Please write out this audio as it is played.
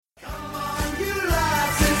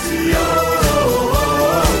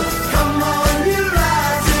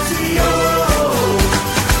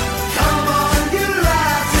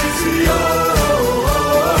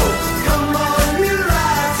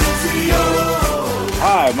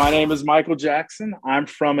Hi, my name is Michael Jackson. I'm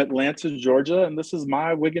from Atlanta, Georgia, and this is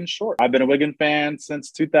my Wigan Short. I've been a Wigan fan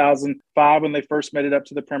since 2005 when they first made it up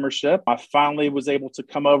to the Premiership. I finally was able to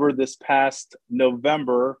come over this past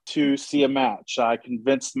November to see a match. I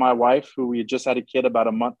convinced my wife, who we had just had a kid about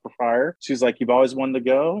a month prior. She's like, "You've always wanted to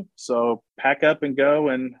go, so pack up and go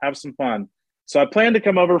and have some fun." So I plan to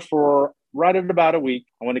come over for right at about a week.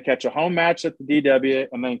 I want to catch a home match at the DW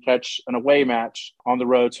and then catch an away match on the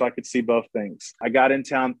road so I could see both things. I got in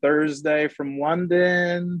town Thursday from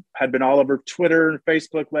London, had been all over Twitter and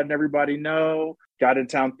Facebook letting everybody know. Got in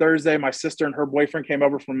town Thursday. My sister and her boyfriend came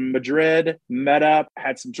over from Madrid, met up,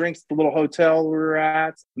 had some drinks at the little hotel we were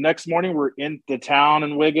at. Next morning, we're in the town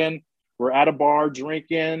in Wigan. We're at a bar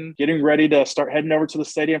drinking, getting ready to start heading over to the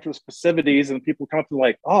stadium for the festivities. And people come up and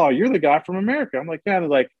like, "Oh, you're the guy from America." I'm like, "Yeah." They're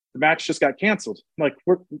like, "The match just got canceled." I'm like,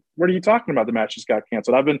 what are you talking about? The match just got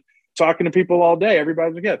canceled. I've been talking to people all day.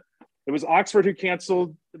 Everybody's like, "Yeah." It was Oxford who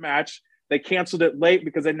canceled the match. They canceled it late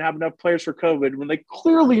because they didn't have enough players for COVID when they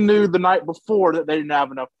clearly knew the night before that they didn't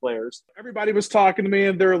have enough players. Everybody was talking to me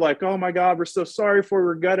and they're like, "Oh my God, we're so sorry for you.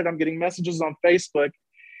 We're gutted." I'm getting messages on Facebook.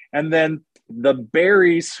 And then the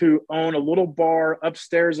Berries, who own a little bar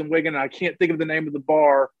upstairs in Wigan, and I can't think of the name of the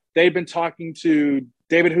bar, they've been talking to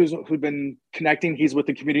David, who'd been connecting. He's with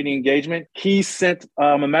the community engagement. He sent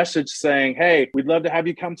a message saying, "Hey, we'd love to have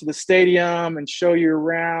you come to the stadium and show you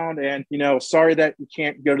around. And, sorry that you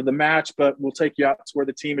can't go to the match, but we'll take you out to where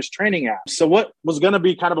the team is training at." So what was going to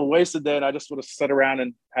be kind of a wasted day, and I just would have sat around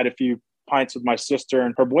and had a few pints with my sister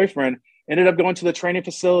and her boyfriend, ended up going to the training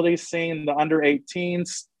facility, seeing the under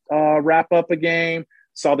 18s wrap up a game,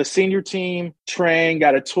 saw the senior team train,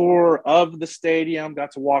 got a tour of the stadium,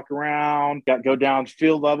 got to walk around, got to go down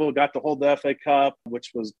field level, got to hold the FA Cup,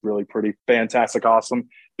 which was really pretty fantastic, awesome.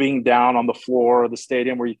 Being down on the floor of the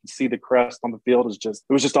stadium where you can see the crest on the field it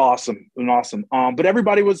was just awesome and awesome. But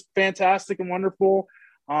everybody was fantastic and wonderful.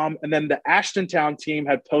 And then the Ashton Town team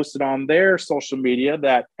had posted on their social media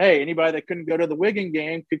that, hey, anybody that couldn't go to the Wigan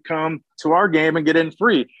game could come to our game and get in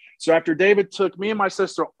free. So after David took me and my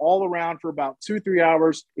sister all around for about 2-3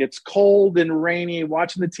 hours, it's cold and rainy,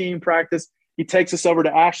 watching the team practice, he takes us over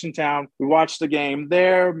to Ashton Town. We watched the game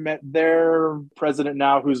there, met their president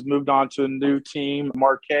now who's moved on to a new team,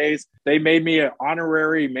 Marquez. They made me an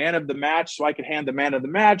honorary man of the match so I could hand the man of the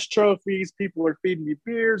match trophies. People are feeding me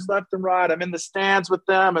beers left and right. I'm in the stands with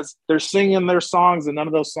them as they're singing their songs, and none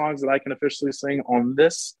of those songs that I can officially sing on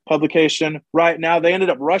this publication right now. They ended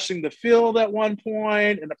up rushing the field at one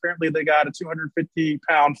point, and apparently they got a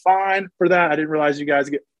 250-pound fine for that. I didn't realize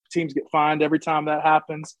teams get fined every time that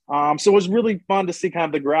happens. So it was really fun to see kind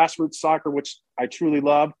of the grassroots soccer, which I truly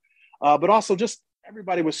love. But also just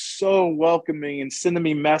everybody was so welcoming and sending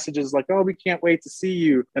me messages like, "Oh, we can't wait to see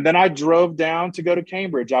you." And then I drove down to go to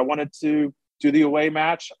Cambridge. I wanted to do the away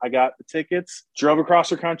match. I got the tickets, drove across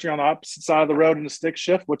the country on the opposite side of the road in a stick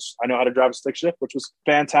shift, which I know how to drive a stick shift, which was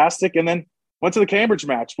fantastic. And then went to the Cambridge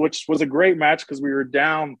match, which was a great match because we were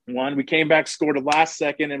down one. We came back, scored a last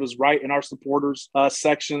second. It was right in our supporters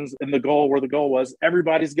sections in the goal where the goal was.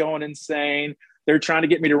 Everybody's going insane. They're trying to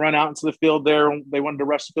get me to run out into the field there. They wanted to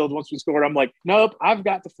rush the field once we scored. I'm like, "Nope, I've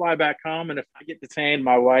got to fly back home. And if I get detained,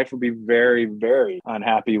 my wife will be very, very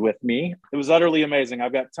unhappy with me." It was utterly amazing.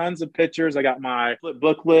 I've got tons of pictures. I got my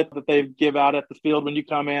booklet that they give out at the field when you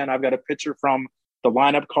come in. I've got a picture from the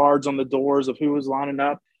lineup cards on the doors of who was lining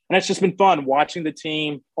up. And it's just been fun watching the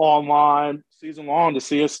team online season long to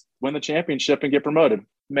see us win the championship and get promoted.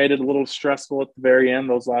 Made it a little stressful at the very end,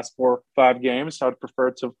 those last 4 or 5 games. So I'd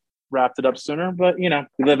prefer to wrap it up sooner, but we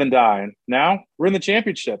live and die. And now we're in the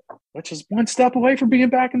championship, which is one step away from being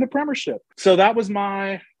back in the Premiership. So that was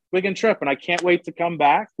my Wigan trip, and I can't wait to come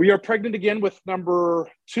back. We are pregnant again with number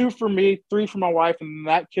 2 for me, 3 for my wife, and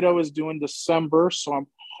that kiddo is due in December. So I'm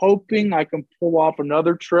hoping I can pull off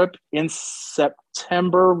another trip in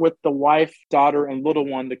September with the wife, daughter, and little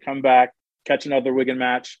one to come back, catch another Wigan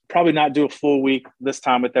match. Probably not do a full week this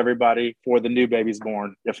time with everybody for the new baby's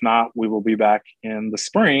born. If not, we will be back in the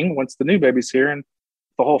spring once the new baby's here and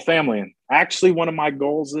the whole family. And actually, one of my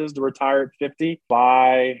goals is to retire at 50,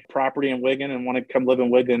 buy property in Wigan, and want to come live in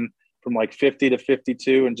Wigan from like 50 to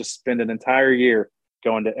 52 and just spend an entire year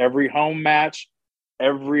going to every home match,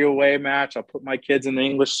 every away match. I'll put my kids in the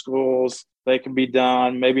English schools. They can be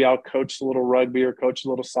done. Maybe I'll coach a little rugby or coach a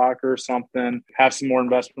little soccer or something, have some more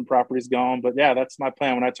investment properties going. But yeah, that's my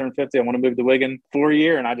plan. When I turn 50, I want to move to Wigan for a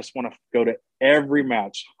year, and I just want to go to every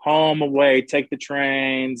match, home, away, take the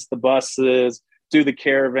trains, the buses, do the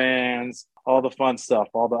caravans. all the fun stuff,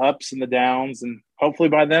 all the ups and the downs. And hopefully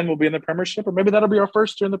by then we'll be in the Premiership, or maybe that'll be our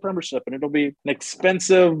first year in the Premiership. And it'll be an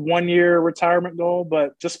expensive 1-year retirement goal,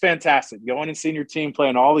 but just fantastic. Going and seeing your team play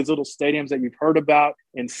in all these little stadiums that you've heard about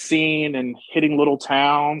and seen, and hitting little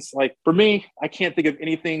towns. Like, for me, I can't think of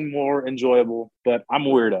anything more enjoyable, but I'm a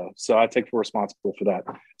weirdo, so I take full responsibility for that.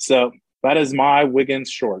 So that is my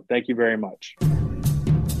Wiggins short. Thank you very much.